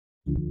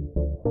Welcome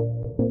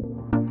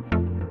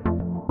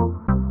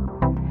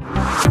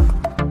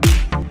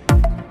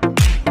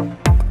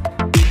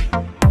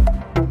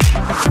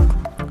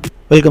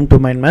to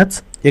Mind Maths.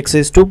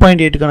 Exercise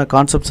 2.8 கான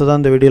concepts தான்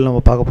இந்த வீடியோல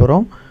நம்ம பார்க்க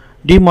போறோம்.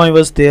 De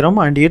Moivre's theorem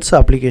and its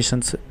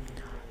applications.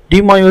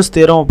 De Moivre's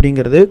theorem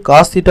அப்படிங்கிறது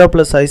cos theta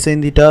plus I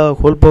sin theta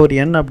whole power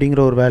n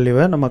அப்படிங்கிற ஒரு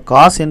வேல்யூவை நம்ம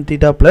cos n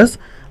theta plus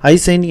I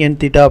sin n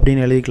theta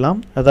அப்படினு எழுதிக்கலாம்.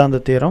 அதான்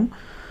அந்த theorem.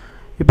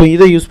 இப்போ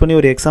இதை யூஸ் பண்ணி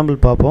ஒரு எக்ஸாம்பிள்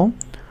பார்ப்போம்.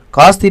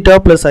 cos theta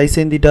plus I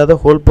sin theta the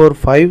whole power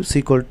 5 is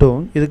equal to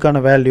இதுக்கான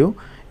வேல்யூ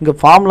இங்க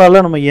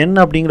ஃபார்முலால நம்ம n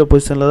அப்படிங்கற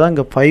பொசிஷன்ல தான்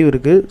இங்க 5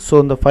 இருக்கு. சோ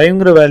இந்த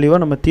 5ங்கற வேல்யூவை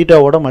நம்ம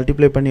தீட்டாவோட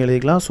மல்டிப்ளை பண்ணி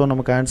எழுதிக்கலாம். சோ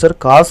நமக்கு answer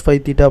cos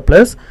 5 theta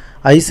plus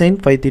I sin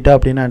 5 theta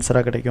அப்படின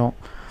ஆன்சரா கிடைக்கும்.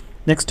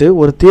 நெக்ஸ்ட்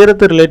ஒரு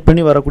தியரத்தை ரிலேட்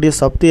பண்ணி வரக்கூடிய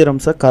சப்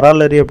தியரம்ஸை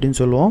கராலரி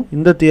அப்படினு சொல்லுவோம்.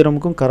 இந்த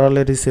தியரமுக்கும்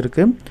கராலரிஸ்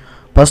இருக்கு.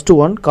 First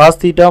one cos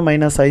theta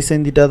minus I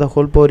sin theta the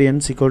whole power n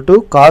is equal to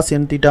cos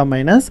n theta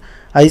minus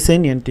I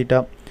sin n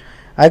theta.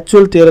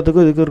 Actual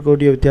தியரத்துக்கு இதுக்கு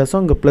இருக்கக்கூடிய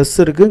வித்தியாசம் இங்க பிளஸ்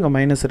இருக்கு இங்க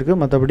மைனஸ் இருக்கு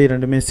மத்தபடி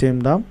ரெண்டுமே சேம்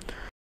தான்.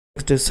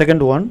 Next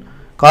second one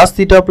cos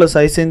theta plus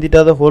I sin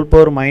theta the whole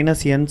power minus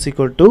n is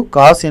equal to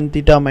cos n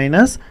theta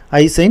minus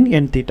I sin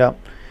n theta.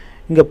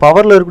 இங்க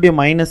பவர்ல இருக்கக்கூடிய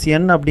minus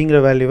n அப்படிங்கற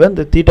வேல்யூவை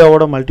இந்த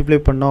தீட்டாவோட மல்டிப்ளை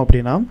பண்ணோம்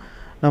அப்படினா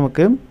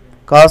நமக்கு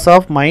cos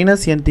of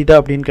minus n theta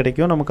அப்படினு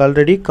கிடைக்கும். நமக்கு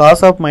already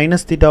cos of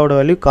minus theta ஓட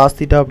வேல்யூ cos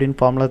theta அப்படினு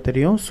ஃபார்முலா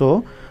தெரியும். So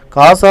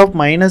cos of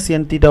minus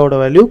n theta ஓட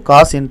வேல்யூ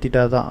cos n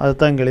theta தான். அத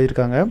தான் இங்க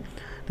எழுதிருக்காங்க.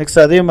 நெக்ஸ்ட்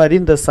அதே மாதிரி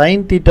இந்த sin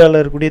thetaல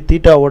இருக்கக்கூடிய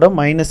தீட்டாவோட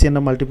minus n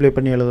மல்டிப்ளை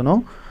பண்ணி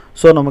எழுதணும்.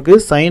 சோ நமக்கு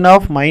sin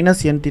of minus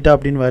n theta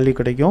அப்படின value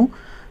கிடைக்கும்.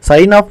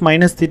 sin of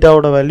minus theta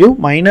ஓட value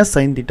minus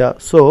sin theta.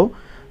 So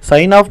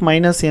sin of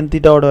minus n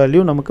theta ஓட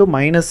வேல்யூ நமக்கு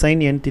minus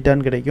sin n theta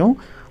ன்னு கிடைக்கும்.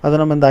 அத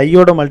நம்ம இந்த i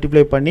ஓட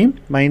மல்டிப்ளை பண்ணி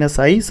minus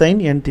I sin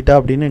n theta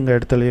அப்படினு இங்க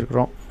எடுத்து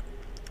எழுதிருக்கோம்.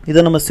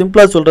 இத நம்ம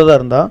சிம்பிளா சொல்றதா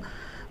இருந்தா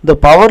இந்த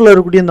பவர்ல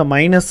இருக்கக்கூடிய இந்த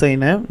மைனஸ்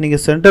சைனை நீங்க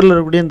சென்டர்ல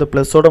இருக்கக்கூடிய இந்த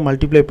பிளஸ் ஓட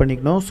மல்டிப்ளை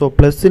பண்ணிக்கணும். சோ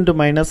பிளஸ் into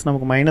மைனஸ்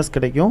நமக்கு மைனஸ்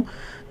கிடைக்கும்.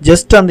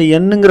 ஜஸ்ட் அந்த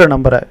n ங்கற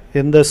நம்பரை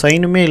எந்த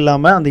சைனுமே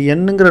இல்லாம அந்த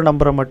n ங்கற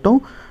நம்பரை மட்டும்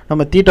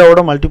நம்ம தீட்டாவோட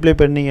மல்டிப்ளை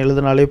பண்ணி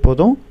எழுதினாலே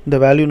போதும் இந்த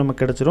வேல்யூ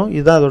நமக்கு கிடைச்சிரும்.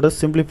 இதுதான் அதோட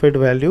simplified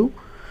value.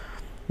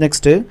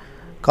 Next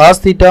cos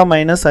theta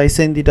minus I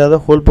sin theta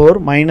the whole power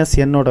minus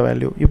n ஓட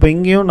வேல்யூ. இப்போ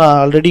இங்கேயும் நான்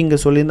ஆல்ரெடி இங்க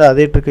சொல்லியிருந்த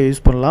அதே ட்ரிக்கை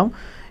யூஸ் பண்ணலாம்.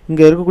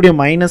 இங்க இருக்கக்கூடிய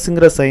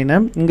மைனஸ்ங்கற சைனை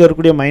இங்க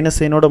இருக்கக்கூடிய மைனஸ்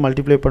சைனோட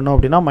மல்டிப்ளை பண்ணோம்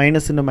அப்படினா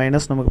மைனஸ் into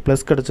மைனஸ் நமக்கு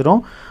பிளஸ் கிடைச்சிரும்.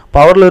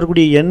 பவர்ல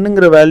இருக்கக்கூடிய n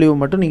ங்கற வேல்யூ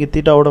மட்டும் நீங்க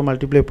தீட்டாவோட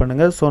மல்டிப்ளை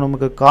பண்ணுங்க. சோ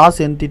நமக்கு cos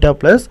n theta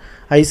plus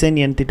I sin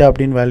n theta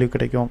அப்படின value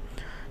கிடைக்கும்.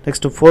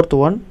 Next fourth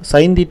one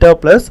sin theta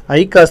plus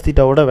I cos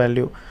theta ஓட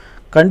வேல்யூ.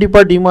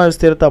 கண்டிப்பா De Moivre's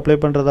தியரத்தை அப்ளை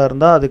பண்றதா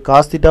இருந்தா அது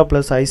cos theta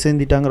plus I sin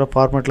thetaங்கற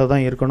ஃபார்மட்ல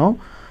தான் இருக்கணும்.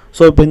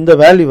 சோ இப்போ இந்த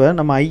வேல்யூவை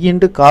நம்ம I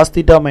into cos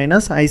theta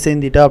minus I sin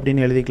theta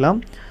அப்படினு எழுதிக்கலாம்.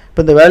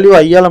 இப்போ இந்த வேல்யூ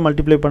I ஆல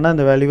மல்டிப்ளை பண்ணா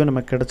இந்த வேல்யூவை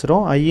நமக்கு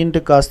கிடைச்சிரும். I into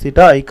cos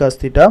theta I cos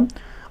theta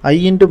I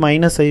into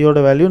minus I ஓட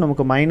வேல்யூ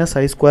நமக்கு minus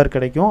I square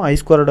கிடைக்கும். I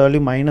square ஓட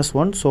வேல்யூ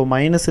 -1. சோ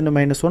minus into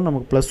 -1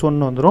 நமக்கு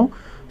 +1 வந்துரும்.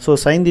 சோ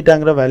sin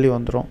thetaங்கற வேல்யூ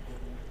வந்துரும்.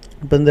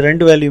 இப்போ இந்த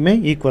ரெண்டு வேல்யூமே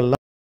ஈக்குவல்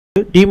தான்.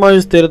 De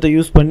Moivre's theorத்தை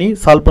யூஸ் பண்ணி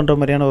சால்வ் பண்ற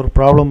மாதிரியான ஒரு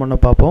ப்ராப்ளம் ஒன்னு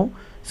பாப்போம்.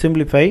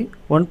 Simplify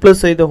 1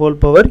 plus I the whole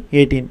power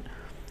 18.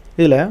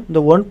 இதுல இந்த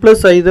 1 plus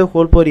I the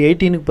whole power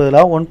 18 க்கு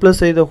பதிலா 1 plus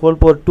I the whole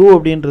power 2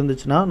 அப்படினு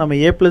இருந்துச்சுனா நம்ம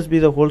a plus b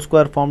the whole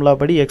square formula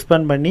படி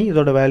எக்ஸ்பேண்ட் பண்ணி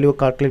இதோட வேல்யூவை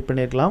கால்குலேட்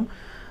பண்ணிரலாம்.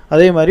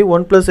 அதே மாதிரி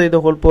 1 plus I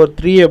the whole power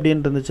 3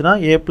 அப்படினு இருந்துச்சுனா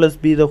a plus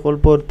b the whole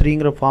power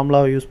 3ங்கற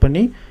ஃபார்முலாவை யூஸ்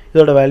பண்ணி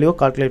இதோட வேல்யூவை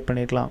கால்குலேட்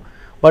பண்ணிரலாம்.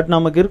 பட்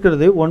நமக்கு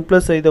இருக்குது 1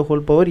 plus I the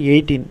whole power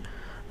 18.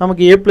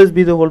 நமக்கு a plus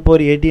b the whole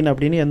power 18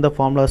 அப்படினு எந்த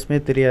ஃபார்முலாஸ்மே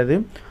தெரியாது.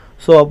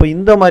 சோ அப்ப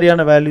இந்த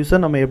மாதிரியான வேல்யூஸை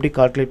நம்ம எப்படி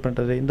கால்குலேட்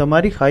பண்றது? இந்த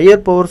மாதிரி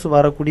ஹையர் பவர்ஸ்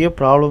வரக்கூடிய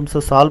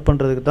ப்ராப்ளம்ஸை சால்வ்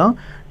பண்றதுக்கு தான்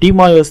De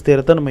Moivre's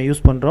தியரத்தை நம்ம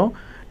யூஸ் பண்றோம்.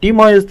 De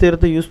Moivre's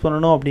தியரத்தை யூஸ்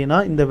பண்ணனும் அப்படினா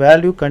இந்த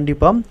வேல்யூ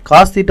கண்டிப்பா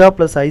cos theta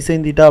plus I sin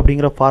theta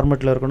அப்படிங்கற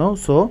ஃபார்மட்ல இருக்கணும்.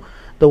 சோ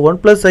the 1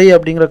 plus I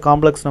அப்படிங்கற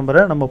காம்ப்ளெக்ஸ்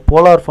நம்பரை நம்ம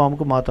போலார்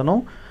ஃபார்முக்கு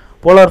மாத்தணும்.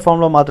 போலார்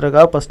ஃபார்ம்ல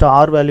மாத்துறதுக்காக ஃபர்ஸ்ட்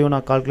r வேல்யூ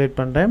நான் கால்குலேட்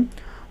பண்றேன்.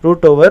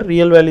 root over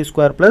real value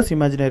square plus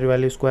imaginary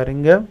value square.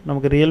 இங்க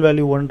நமக்கு real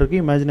value 1 இருக்கு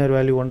imaginary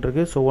value 1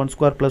 இருக்கு. So 1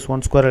 square plus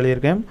 1 square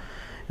எழுதிருக்கேன்.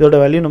 இதோட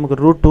வேல்யூ நமக்கு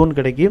 √2 ன்னு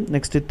கிடைக்கும்.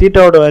 நெக்ஸ்ட்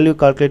தீட்டாவோட வேல்யூ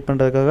கால்குலேட்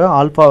பண்றதுக்காக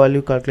ஆல்பா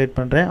வேல்யூ கால்குலேட்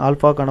பண்றேன்.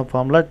 ஆல்பாக்கான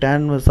formula tan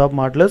inverse of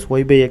modulus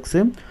y by x.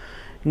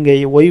 இங்க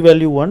y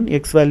value 1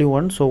 x value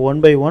 1. So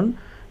 1 by 1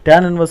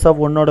 tan inverse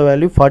of 1 ஓட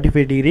வேல்யூ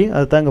 45 டிகிரி.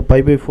 அதுதான் இங்க pi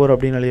by 4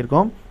 அப்படினு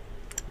எழுதிருக்கோம்.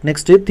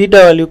 நெக்ஸ்ட்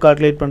தீட்டா வேல்யூ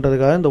கால்குலேட்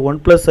பண்றதுக்காக இந்த 1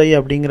 plus I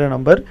அப்படிங்கற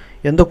நம்பர்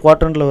எந்த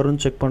குவாட்ரண்ட்ல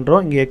வரும்னு செக்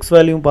பண்றோம். இங்க x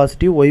வேல்யூவும்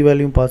பாசிட்டிவ் y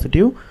வேல்யூவும்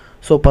பாசிட்டிவ்.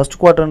 சோ ஃபர்ஸ்ட்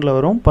குவாட்ரண்ட்ல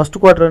வரும்.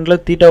 First குவாட்ரண்ட்ல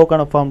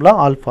தீட்டாவுக்கான formula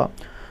alpha.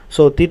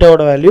 So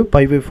தீட்டாவோட value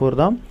pi by 4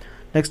 தான்.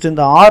 நெக்ஸ்ட்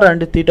இந்த r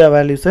and தீட்டா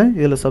வேல்யூஸை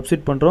இதல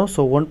சப்ஸ்டிட்யூட் பண்றோம்.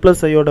 சோ 1 plus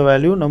I ஓட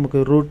வேல்யூ நமக்கு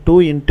 √2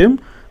 into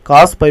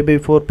cos pi by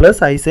 4 plus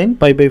I sin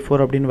pi by 4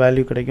 அப்படின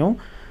value கிடைக்கும்.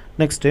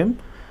 நெக்ஸ்ட்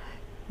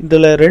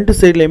இதல ரெண்டு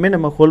சைடுலயுமே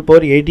நம்ம whole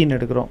power 18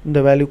 எடுக்கறோம். இந்த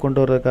வேல்யூ கொண்டு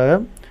வரதுக்காக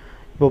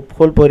இப்போ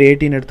whole power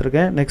 18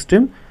 எடுத்துர்க்கேன். நெக்ஸ்ட்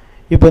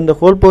இப்போ இந்த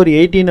whole power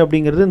 18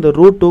 அப்படிங்கிறது இந்த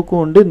 √2 க்கு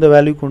உண்டு இந்த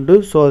வேல்யூக்கு உண்டு.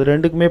 சோ அது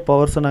ரெண்டுக்குமே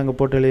பவர்ஸ் நான்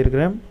போட்டு எழுதி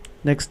இருக்கேன்.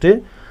 நெக்ஸ்ட்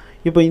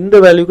இப்போ இந்த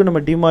வேல்யூக்கு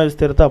நம்ம De Moivre's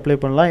தியரத்தை அப்ளை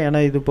பண்ணலாம்.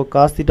 ஏனா இது இப்போ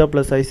cos theta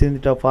plus I sin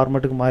theta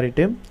ஃபார்மட்டுக்கு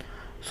மாறிட்டு.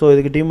 சோ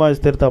இதுக்கு De Moivre's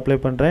தியரத்தை அப்ளை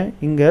பண்றேன்.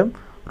 இங்க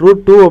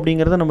ரூட் 2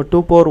 அப்படிங்கிறத நம்ம 2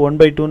 பவர்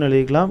 1/2ன்னு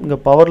எழுதிக்கலாம். இங்கே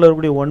பவரில்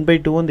இருக்கக்கூடிய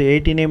 1/2 இந்த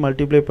 18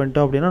 மல்டிப்ளை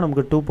பண்ணிட்டோம் அப்படின்னா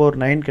நமக்கு 2 பவர்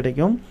 9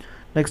 கிடைக்கும்.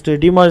 நெக்ஸ்ட்டு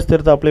டிமாய்ஸ்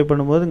தேரத்தை அப்ளை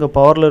பண்ணும்போது இங்கே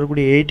பவரில்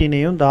இருக்கக்கூடிய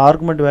 18ஐயும் இந்த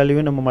ஆர்குமெண்ட்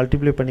வேல்யூவையும் நம்ம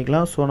மல்டிப்ளை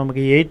பண்ணிக்கலாம். ஸோ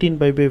நமக்கு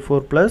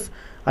 18π/4 ப்ளஸ்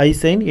I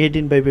sin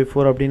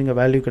 18π/4 அப்படிங்கிற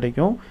வேல்யூ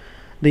கிடைக்கும்.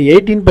 இந்த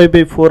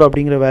 18π/4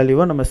 அப்படிங்கிற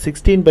வேல்யூவை நம்ம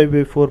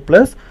 16π/4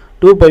 ப்ளஸ்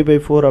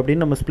 2π/4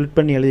 அப்படின்னு நம்ம ஸ்ப்ளிட்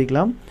பண்ணி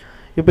எழுதிக்கலாம்.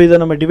 இப்போ இதை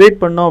நம்ம டிவைட்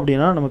பண்ணோம்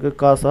அப்படின்னா நமக்கு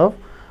காஸ் ஆஃப்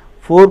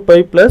 4π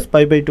ப்ளஸ்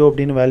π/2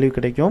 அப்படின்னு வேல்யூ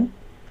கிடைக்கும்.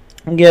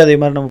 இங்கே அதே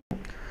மாதிரி நம்ம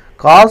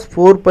காஸ்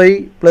 4π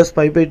ப்ளஸ்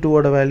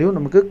π/2ஓட வேல்யூ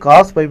நமக்கு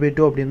காஸ்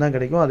π/2 அப்படின்னு தான்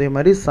கிடைக்கும். அதே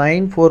மாதிரி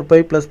சைன் 4π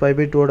ப்ளஸ்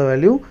π/2ஓட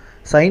வேல்யூ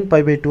சைன்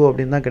π/2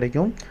 அப்படின்னு தான்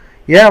கிடைக்கும்.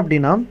 ஏன்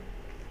அப்படின்னா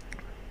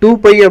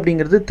 2π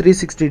அப்படிங்கிறது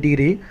 360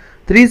 டிகிரி.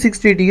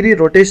 360 டிகிரி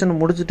ரொட்டேஷன்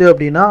முடிச்சுட்டு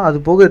அப்படின்னா அது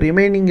போக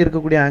ரிமைனிங்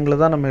இருக்கக்கூடிய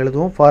ஆங்கிள் தான் நம்ம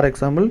எழுதுவோம். ஃபார்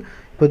எக்ஸாம்பிள்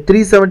இப்போ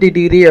 370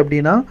 டிகிரி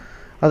அப்படின்னா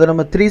அதை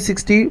நம்ம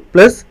 360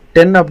 ப்ளஸ்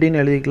 10 அப்படின்னு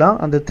எழுதிக்கலாம்.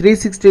 அந்த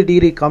 360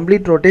 டிகிரி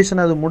கம்ப்ளீட்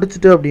ரொட்டேஷன் அது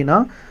முடிச்சுட்டு அப்படின்னா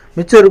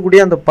மிச்சம்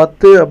இருக்கக்கூடிய அந்த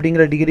 10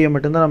 அப்படிங்கிற டிகிரியை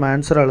மட்டும்தான் நம்ம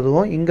ஆன்சர்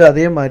எழுதுவோம். இங்கே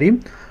அதே மாதிரி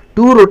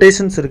 2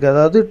 ரொட்டேஷன்ஸ் இருக்குது.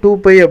 அதாவது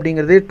 2π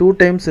அப்படிங்கிறதே 2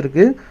 டைம்ஸ்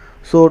இருக்குது.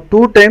 ஸோ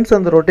 2 டைம்ஸ்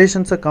அந்த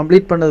ரொட்டேஷன்ஸை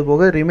கம்ப்ளீட் பண்ணது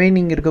போக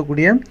ரிமைனிங்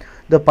இருக்கக்கூடிய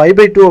இந்த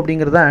π/2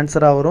 அப்படிங்கிறத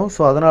ஆன்சராக வரும்.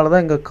 ஸோ அதனால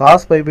தான் இங்கே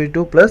காஸ்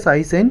π/2 ப்ளஸ்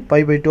I sin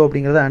π/2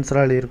 அப்படிங்கிறத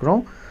ஆன்சராக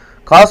எழுதியிருக்கிறோம்.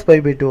 காஸ்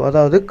π/2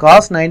 அதாவது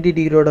cos 90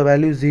 டிகிரியோட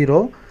value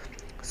 0,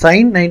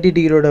 sin 90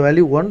 டிகிரியோட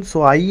value 1. So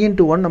I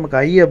into 1 நமக்கு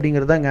I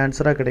அப்படிங்கிறது இங்கே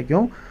ஆன்சராக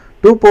கிடைக்கும்.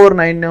 2 பவர்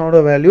 9ஓட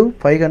வேல்யூ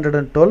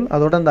 512.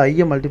 அதோட அந்த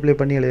ஐயை மல்டிப்ளை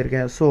பண்ணி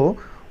எழுதியிருக்கேன். So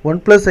 1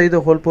 + I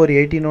the whole power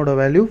 18ஓட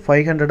value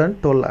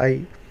 512I.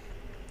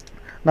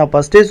 நான்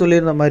ஃபஸ்ட்டே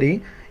சொல்லியிருந்த மாதிரி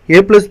a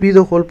 + b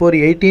the whole power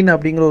 18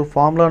 அப்படிங்கிற ஒரு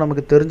ஃபார்முலா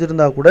நமக்கு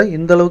தெரிஞ்சிருந்தா கூட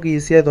இந்த அளவுக்கு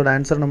ஈஸியாக இதோட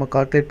ஆன்சர் நம்ம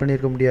கால்குலேட்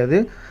பண்ணியிருக்க முடியாது.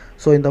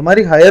 ஸோ இந்த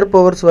மாதிரி ஹையர்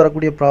பவர்ஸ்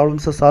வரக்கூடிய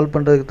ப்ராப்ளம்ஸை சால்வ்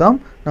பண்ணுறதுக்கு தான்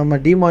நம்ம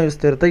டி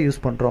மாய்வஸ் தேரத்தை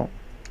யூஸ் பண்ணுறோம்.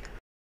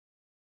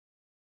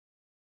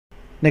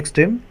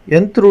 Next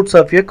nth roots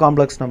of a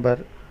complex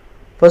number.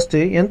 First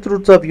nth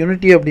roots of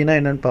unity அப்படின்னா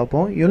என்னென்னு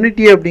பார்ப்போம்.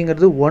 யூனிட்டி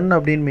அப்படிங்கிறது 1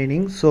 அப்படின்னு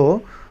மீனிங். ஸோ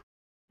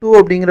 2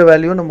 அப்படிங்கிற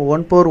வேல்யூ நம்ம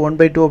 1 பவர்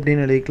 1/2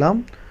 அப்படின்னு எழுதிக்கலாம்.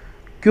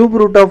 கியூப்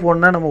ரூட் ஆஃப்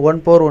 1 நம்ம 1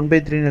 பவர்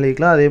 1/3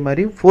 எழுதிக்கலாம். அதே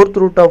மாதிரி 4th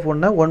ரூட் ஆஃப்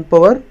 1 1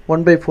 பவர்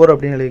 1/4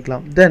 அப்படின்னு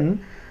எழுதிக்கலாம். தென்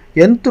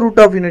nth ரூட்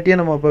ஆஃப் யூனிட்டியை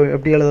நம்ம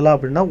எப்படி எழுதலாம்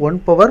அப்படின்னா 1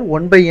 பவர்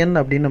 1/n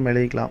அப்படின்னு நம்ம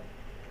எழுதிக்கலாம்.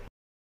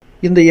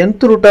 இந்த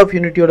nth ரூட் ஆஃப்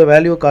யூனிட்டியோட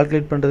வேல்யூவை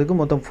கால்குலேட் பண்ணுறதுக்கு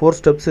மொத்தம் 4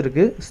 ஸ்டெப்ஸ்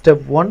இருக்குது.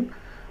 ஸ்டெப் 1,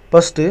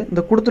 ஃபஸ்ட்டு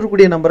இந்த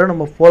கொடுத்துருக்கூடிய நம்பரை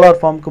நம்ம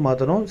போலார் ஃபார்முக்கு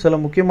மாற்றணும். சில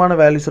முக்கியமான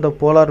வேல்யூஸோட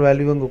போலார்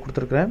வேல்யூ இங்கே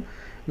கொடுத்துருக்குறேன்.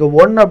 இங்கே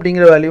 1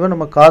 அப்படிங்கிற வேல்யூவை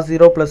நம்ம cos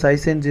 0 ப்ளஸ் I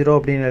sin 0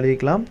 அப்படின்னு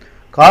எழுதிக்கலாம்.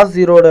 cos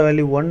 0ஓட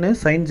value 1,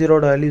 sin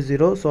 0ஓட value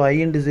 0. So I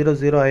into 0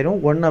 0 ஆயிரும்.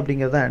 1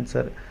 அப்படிங்கிறது தான்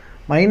answer.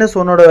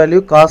 -1ஓட value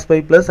cos π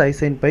plus I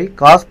sin π.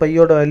 cos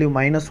πயோட value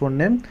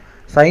 -1,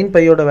 sin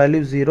πயோட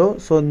value 0.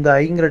 So இந்த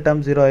ஐங்கிற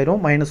டேர்ம் 0 ஆயிரும்.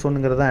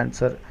 -1ங்கிறது தான்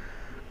answer.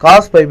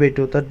 cos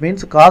π/2 that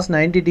means cos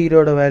 90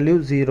 டிகிரியோட value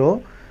 0,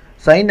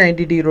 sin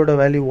 90 டிகிரியோட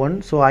value 1.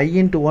 So I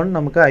into 1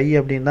 நமக்கு I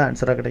அப்படின்னு தான்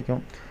ஆன்சராக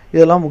கிடைக்கும்.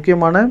 இதெல்லாம்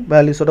முக்கியமான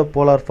வேல்யூஸோட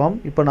போலார் ஃபார்ம்.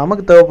 இப்போ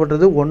நமக்கு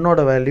தேவைப்படுறது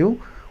 1ஓட value.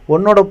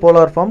 1ஓட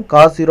polar form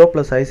cos 0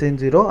 plus I sin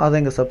 0. அதை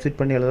இங்கே சப்ஸ்டிட்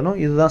பண்ணி எழுதணும்.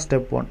 இதுதான்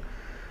ஸ்டெப் 1.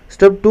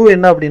 ஸ்டெப் 2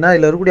 என்ன அப்படின்னா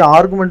இதில் இருக்கக்கூடிய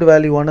ஆர்குமெண்ட்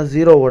வேல்யூவான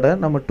 0ஓட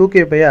நம்ம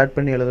 2kπ ஆட்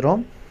பண்ணி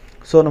எழுதுகிறோம்.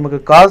 ஸோ நமக்கு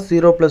cos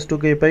 0 plus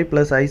 2kπ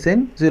plus I sin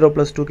 0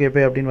 plus 2kπ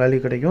அப்படின்னு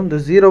வேல்யூ கிடைக்கும். இந்த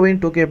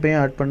 0வையும்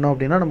 2kπையும் ஆட் பண்ணோம்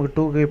அப்படின்னா நமக்கு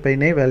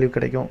 2kπனே வேல்யூ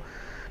கிடைக்கும்.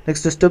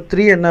 நெக்ஸ்ட் ஸ்டெப்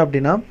 3 என்ன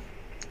அப்படின்னா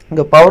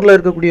இங்கே பவரில்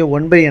இருக்கக்கூடிய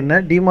 1/n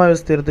டி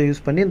மாய்வஸ் தேரத்தை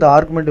யூஸ் பண்ணி இந்த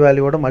ஆர்குமெண்ட்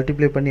வேல்யூவோட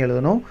மல்டிப்ளை பண்ணி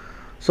எழுதணும்.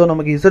 ஸோ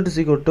நமக்கு z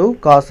 =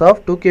 cos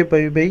of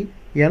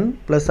 2kπ/n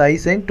plus I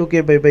sin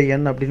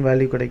 2kπ/n அப்படின்னு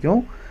வேல்யூ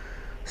கிடைக்கும்.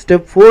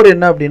 ஸ்டெப் 4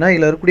 என்ன அப்படின்னா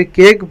இதில் இருக்கக்கூடிய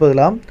கேக்கு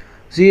பதிலாக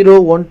 0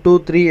 1 2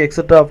 3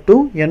 எக்ஸட்ரா அப் டு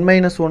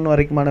n-1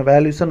 வரைக்குமான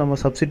வேல்யூஸை நம்ம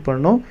சப்ஸ்டிட்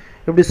பண்ணணும்.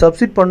 இப்படி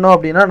சப்ஸ்டிட் பண்ணோம்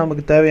அப்படின்னா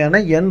நமக்கு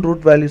தேவையான n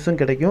ரூட்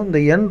வேல்யூஸும் கிடைக்கும். இந்த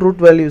n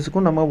ரூட்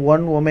வேல்யூஸுக்கும் நம்ம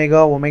 1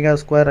 omega omega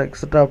square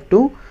extra up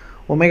to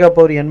omega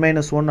power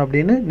n-1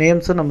 அப்படின்னு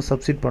நேம்ஸை நம்ம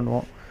சப்ஸ்டிட்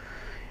பண்ணுவோம்.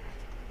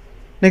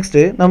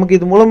 நெக்ஸ்ட்டு நமக்கு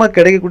இது மூலமாக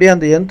கிடைக்கக்கூடிய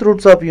அந்த nth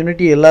ரூட்ஸ் ஆஃப்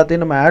யூனிட்டி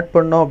எல்லாத்தையும் நம்ம ஆட்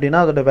பண்ணோம் அப்படின்னா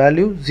அதோட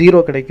வேல்யூ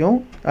 0 கிடைக்கும்.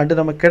 அண்டு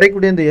நமக்கு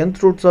கிடைக்கக்கூடிய இந்த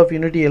nth ரூட்ஸ் ஆஃப்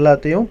யூனிட்டி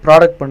எல்லாத்தையும்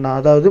ப்ராடக்ட் பண்ணோம்,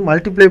 அதாவது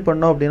மல்டிப்ளை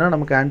பண்ணோம் அப்படின்னா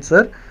நமக்கு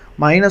answer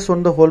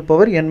 -1 the whole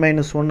power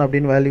n-1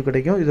 அப்படின்னு வேல்யூ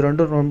கிடைக்கும். இது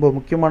ரெண்டும் ரொம்ப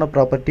முக்கியமான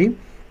ப்ராப்பர்ட்டி.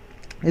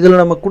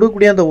 இதில் நம்ம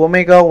கொடுக்கக்கூடிய அந்த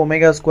ஒமேகா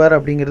ஒமேகா ஸ்கொயர்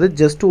அப்படிங்கிறது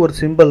ஜஸ்ட் ஒரு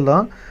சிம்பிள்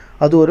தான்,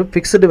 அது ஒரு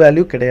ஃபிக்ஸ்டு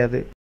வேல்யூ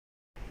கிடையாது.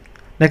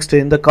 நெக்ஸ்ட்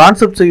இந்த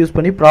கான்செப்ட்ஸை யூஸ்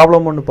பண்ணி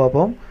ப்ராப்ளம் ஒன்று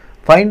பார்ப்போம்.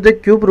 Find the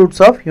cube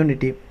roots of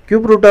unity.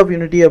 Cube root of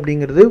unity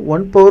அப்படிங்கிறது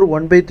 1 பவர்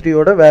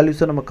 1/3ஓட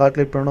வேல்யூஸை நம்ம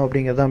கால்குலேட் பண்ணணும்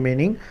அப்படிங்கிறது தான்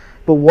மீனிங்.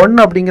 இப்போ 1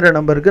 அப்படிங்கிற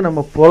நம்பருக்கு நம்ம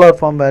போலார்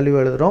ஃபார்ம் வேல்யூ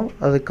எழுதுகிறோம்.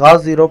 அது cos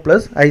 0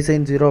 ப்ளஸ் I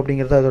sin 0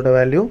 அப்படிங்கிறது அதோட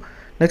வேல்யூ.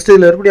 நெக்ஸ்ட்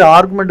இதில் இருக்கக்கூடிய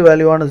ஆர்குமெண்ட்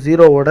வேல்யூவான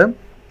 0ஓட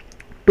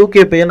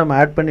 2kπயை நம்ம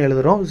ஆட் பண்ணி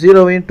எழுதுகிறோம்.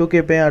 0வையும்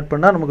 2kπயும் ஆட்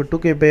பண்ணால் நமக்கு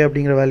 2kπ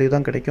அப்படிங்கிற வேல்யூ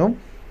தான் கிடைக்கும்.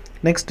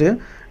 நெக்ஸ்ட்டு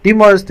டி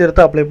மாய்வஸ்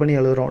தேரத்தை அப்ளை பண்ணி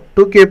எழுதுகிறோம்.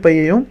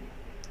 2kπயையும்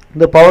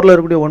இந்த பவரில்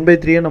இருக்கக்கூடிய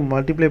 1/3 நம்ம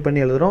மல்டிப்ளை பண்ணி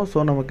எழுதுகிறோம். ஸோ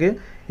நமக்கு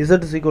z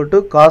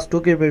 = cos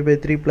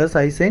 2kπ/3 plus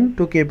I sin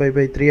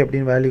 2kπ/3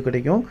 அப்படின்னு வேல்யூ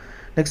கிடைக்கும்.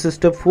 நெக்ஸ்ட்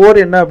ஸ்டெப் 4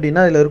 என்ன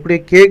அப்படின்னா இதில் இருக்கக்கூடிய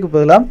கேக்கு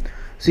பதிலாக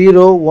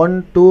 0 1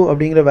 2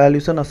 அப்படிங்கிற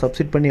வேல்யூஸை நான்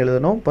சப்ஸ்டிட் பண்ணி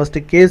எழுதணும்.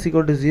 ஃபஸ்ட்டு k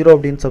 = 0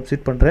 அப்படின்னு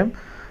சப்ஸ்டிட் பண்ணுறேன்.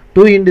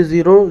 2 into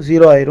 0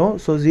 0 ஆயிரும்.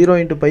 ஸோ 0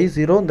 into pi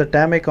 0, இந்த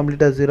டேமே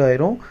கம்ப்ளீட்டாக 0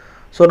 ஆயிரும்.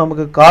 ஸோ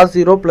நமக்கு cos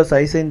 0 ப்ளஸ்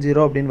i sin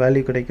 0 அப்படின்னு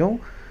வேல்யூ கிடைக்கும்.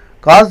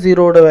 cos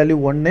 0ஓட value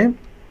 1,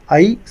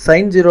 i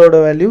sin 0ஓட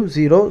value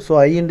 0. So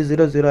i into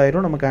 0 0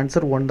 ஆயிரும். நமக்கு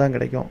ஆன்சர் 1 தான்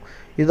கிடைக்கும்.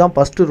 இதுதான்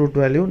first root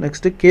value.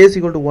 Next k is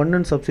equal to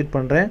 1ன்னு substitute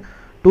பண்ணுறேன்.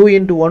 2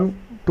 into 1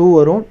 2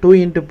 வரும். 2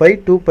 into pi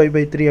 2 pi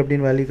by 3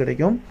 அப்படின்னு வேல்யூ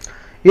கிடைக்கும்.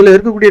 இதில்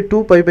இருக்கக்கூடிய 2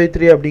 pi by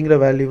 3 அப்படிங்கிற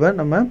வேல்யூவை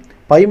நம்ம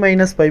pi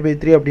minus pi by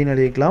 3 அப்படின்னு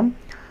எழுதிக்கலாம்.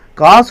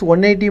 cos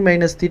 180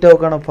 minus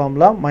தீட்டாவுக்கான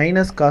formula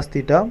minus cos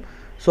theta.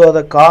 So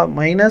அதை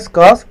மைனஸ்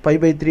காஸ் pi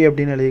by 3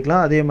 அப்படின்னு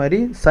எழுதிக்கலாம். அதே மாதிரி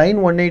sin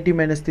 180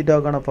 minus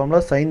தீட்டாவுக்கான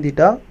formula sin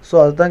theta. So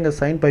அதுதான் இங்கே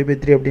sin pi by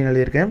 3 அப்படின்னு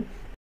எழுதியிருக்கேன்.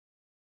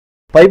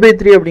 pi by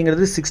 3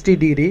 அப்படிங்கிறது 60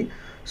 டிகிரி.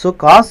 So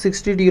cos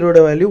 60 டிகிரியோட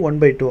value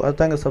 1/2.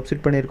 அதுதான் இங்கே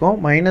சப்ஸ்டிட் பண்ணியிருக்கோம்.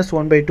 Minus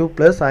 1/2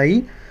 plus i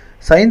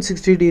sin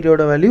 60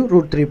 டிகிரியோட value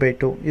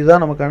 √3/2.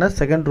 இதுதான் நமக்கான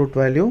second root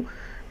value.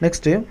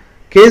 Next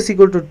k is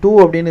equal to 2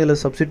 அப்படின்னு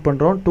இதில் சப்ஸ்டிட்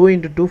பண்ணுறோம். 2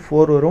 into 2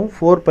 4 வரும்.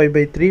 4 pi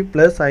by 3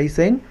 plus i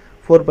sin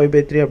 4 pi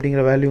by 3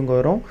 அப்படிங்கிற வேல்யூ இங்கே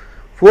வரும்.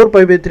 4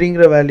 pi by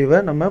 3ங்கிற வேல்யூவை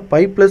நம்ம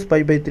pi ப்ளஸ்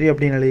pi by 3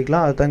 அப்படின்னு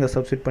எழுதிக்கலாம். அதுதான் இங்கே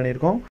சப்ஸ்டிட்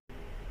பண்ணியிருக்கோம்.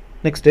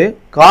 Next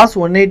cos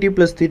 180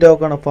 plus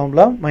தீட்டாவுக்கான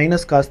formula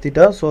minus cos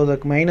theta. So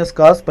அதுக்கு மைனஸ்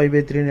காஸ் pi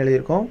by 3ன்னு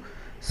எழுதியிருக்கோம்.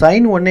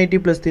 sin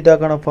 180 plus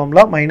தீட்டாவுக்கான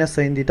formula minus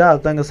sin theta.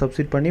 அதுதான் இங்கே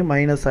சப்ஸ்டிட் பண்ணி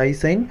minus i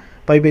sin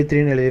pi by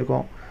 3ன்னு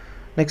எழுதியிருக்கோம்.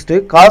 Next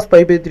cos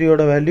pi by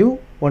 3யோட value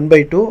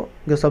 1/2.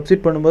 இங்கே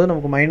சப்ஸ்டிட் பண்ணும்போது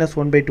நமக்கு மைனஸ்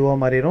 1/2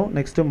 மாறிடும்.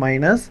 Next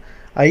minus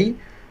i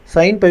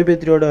sin pi by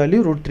 3யோட value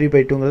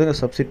 √3/2ங்கிறது இங்கே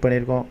சப்ஸ்டிட்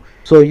பண்ணியிருக்கோம்.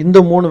 ஸோ இந்த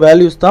 3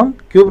 வேல்யூஸ் தான்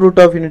cube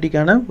root of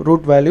யூனிட்டிக்கான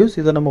root values.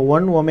 இதை நம்ம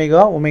 1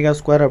 ஒமேகா ஒமேகா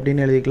ஸ்கொயர்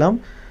அப்படின்னு எழுதிக்கலாம்.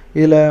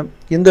 இதில்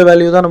இந்த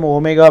வேல்யூ தான் நம்ம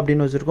ஒமேகா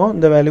அப்படின்னு வச்சுருக்கோம்.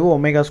 இந்த வேல்யூ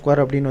ஒமேகா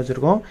ஸ்கொயர் அப்படின்னு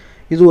வச்சுருக்கோம்.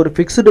 இது ஒரு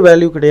ஃபிக்ஸ்டு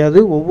வேல்யூ கிடையாது.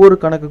 ஒவ்வொரு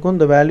கணக்குக்கும்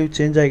இந்த வேல்யூ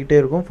சேஞ்ச் ஆகிட்டே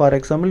இருக்கும். ஃபார்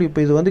எக்ஸாம்பிள்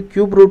இப்போ இது வந்து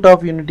cube root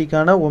of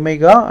யூனிட்டிக்கான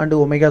omega and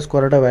omega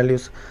ஸ்கொயரோட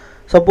values.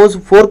 Suppose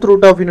fourth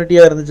root of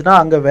யூனிட்டியாக இருந்துச்சுன்னா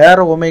அங்கே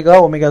வேறு ஒமேகா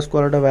ஒமேகா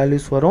ஸ்கொயரோட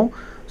வேல்யூஸ் வரும்.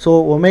 ஸோ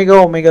ஒமேகா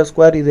ஒமேகா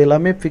ஸ்கொயர் இது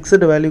எல்லாமே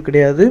ஃபிக்ஸ்டு வேல்யூ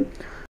கிடையாது.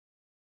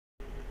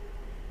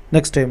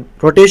 Next time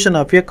rotation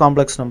of a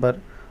complex number.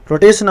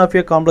 Rotation of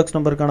a complex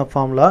நம்பருக்கான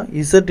formula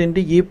z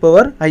into e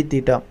power i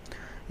theta.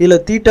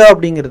 இதில் theta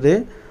அப்படிங்கிறது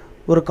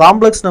ஒரு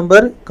complex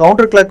number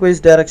counter clock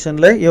wise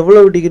டைரக்ஷனில்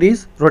எவ்வளோ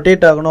decrease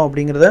rotate ஆகணும்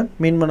அப்படிங்கிறத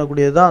மீன்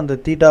பண்ணக்கூடியது தான் அந்த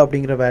தீட்டா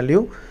அப்படிங்கிற வேல்யூ.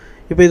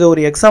 இப்போ இதை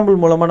ஒரு எக்ஸாம்பிள்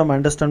மூலமாக நம்ம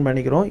அண்டர்ஸ்டாண்ட்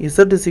பண்ணிக்கிறோம்.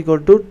 z is equal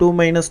to 2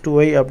 minus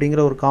 2i அப்படிங்கிற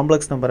ஒரு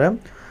காம்ப்ளெக்ஸ் நம்பரை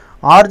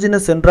ஆரிஜினை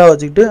சென்டராக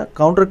வச்சுக்கிட்டு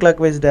கவுண்டர்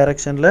கிளாக் வைஸ்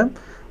டைரக்ஷனில்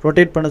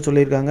ரொட்டேட் பண்ண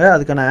சொல்லியிருக்காங்க.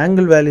 அதுக்கான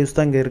ஆங்கிள் வேல்யூஸ்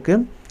தான் இங்கே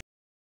இருக்குது.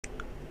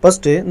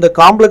 ஃபஸ்ட்டு இந்த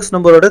காம்ப்ளெக்ஸ்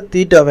நம்பரோட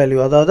தீட்டா வேல்யூ,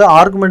 அதாவது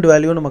ஆர்குமெண்ட்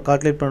வேல்யூ நம்ம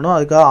கால்குலேட் பண்ணணும்.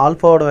 அதுக்காக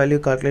ஆல்ஃபாவோட வேல்யூ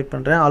கால்குலேட்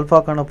பண்ணுறேன்.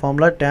 ஆல்ஃபாக்கான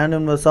formula tan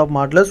inverse of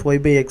modulus y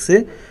by x.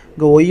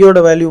 இங்கே ஒய்யோட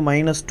வேல்யூ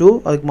 -2,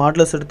 அதுக்கு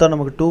மாடுலஸ் எடுத்தால்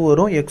நமக்கு 2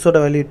 வரும். எக்ஸோட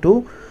வேல்யூ 2.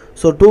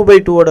 ஸோ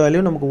 2/2ஓட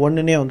வேல்யூ நமக்கு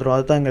 1னே வந்துடும்.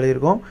 அதுதான் இங்கே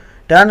எழுதியிருக்கோம்.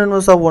 tan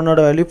inverse of 1ஓட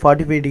value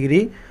 45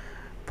 degree.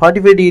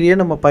 45 டிகிரியை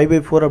நம்ம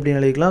π/4 அப்படின்னு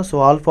எழுதிக்கலாம். So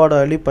ஆல்ஃபாவோட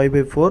value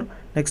π/4.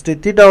 Next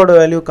தீட்டாவோட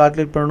value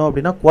calculate பண்ணணும்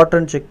அப்படின்னா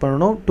குவாட்ரண்ட் செக்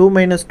பண்ணணும். 2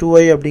 -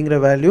 2i அப்படிங்கிற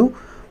வேல்யூ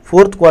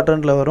ஃபோர்த்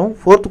குவாட்ரண்ட்டில் வரும்.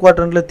 ஃபோர்த்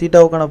குவாட்ரண்ட்டில்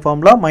தீட்டாவுக்கான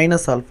formula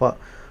minus alpha.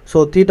 So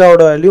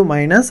தீட்டாவோட value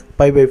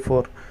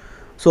 -π/4.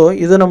 So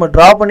இதை நம்ம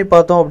ட்ரா பண்ணி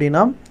பார்த்தோம்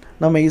அப்படின்னா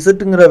நம்ம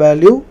இசட்டுங்கிற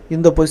வேல்யூ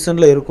இந்த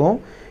பொசிஷனில் இருக்கும்.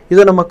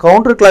 இதை நம்ம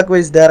கவுண்டர் கிளாக்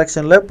வைஸ்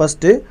டைரக்ஷனில்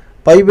ஃபஸ்ட்டு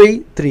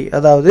π/3,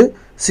 அதாவது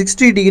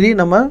 60 டிகிரி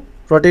நம்ம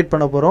ரொட்டேட்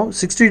பண்ண போகிறோம்.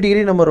 60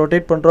 டிகிரி நம்ம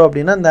ரொட்டேட் பண்ணுறோம்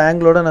அப்படின்னா இந்த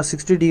ஆங்கிளோட நான்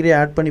 60 டிகிரி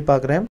ஆட் பண்ணி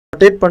பார்க்குறேன்.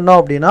 ரொட்டேட் பண்ணோம்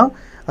அப்படின்னா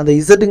அந்த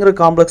இசட்டுங்கிற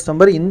காம்ப்ளெக்ஸ்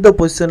நம்பர் இந்த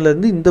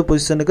பொசிஷன்லேருந்து இந்த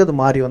பொசிஷனுக்கு அது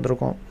மாறி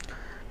வந்திருக்கும்.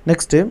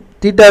 Next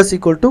theta is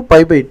equal to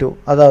π/2,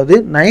 அதாவது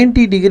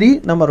 90 டிகிரி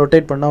நம்ம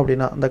ரொட்டேட் பண்ணோம்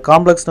அப்படின்னா அந்த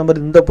காம்ப்ளெக்ஸ்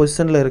நம்பர் இந்த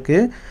பொசிஷனில்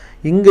இருக்குது.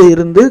 இங்கே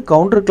இருந்து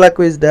கவுண்டர் கிளாக்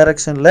வைஸ்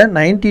டைரக்ஷனில்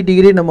 90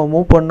 டிகிரி நம்ம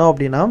மூவ் பண்ணோம்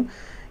அப்படின்னா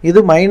இது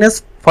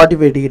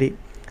 -45 டிகிரி.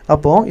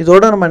 அப்போது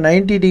இதோட நம்ம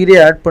 90 டிகிரி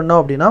ஆட் பண்ணோம்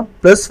அப்படின்னா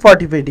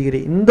 +45 டிகிரி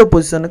இந்த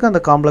பொசிஷனுக்கு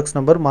அந்த காம்ப்ளெக்ஸ்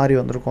நம்பர் மாறி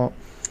வந்திருக்கும்.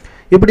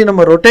 இப்படி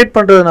நம்ம ரொட்டேட்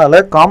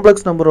பண்ணுறதுனால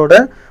காம்ப்ளெக்ஸ் நம்பரோட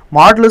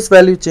மாடுலஸ்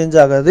வேல்யூ சேஞ்ச்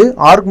ஆகாது,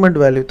 ஆர்குமெண்ட்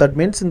வேல்யூ, தட்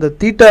மீன்ஸ் இந்த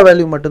தீட்டா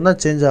வேல்யூ மட்டும்தான்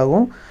சேஞ்ச்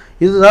ஆகும்.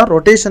 இதுதான்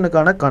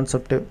ரொட்டேஷனுக்கான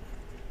கான்செப்ட்.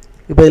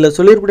 இப்போ இதில்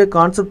சொல்லியிருக்கக்கூடிய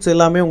கான்செப்ட்ஸ்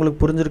எல்லாமே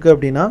உங்களுக்கு புரிஞ்சிருக்கு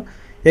அப்படின்னா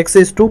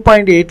எக்ஸைஸ்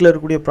 2.8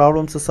 இருக்கக்கூடிய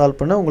ப்ராப்ளம்ஸை சால்வ்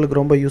பண்ண உங்களுக்கு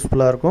ரொம்ப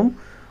யூஸ்ஃபுல்லாக இருக்கும்.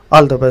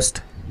 All the best.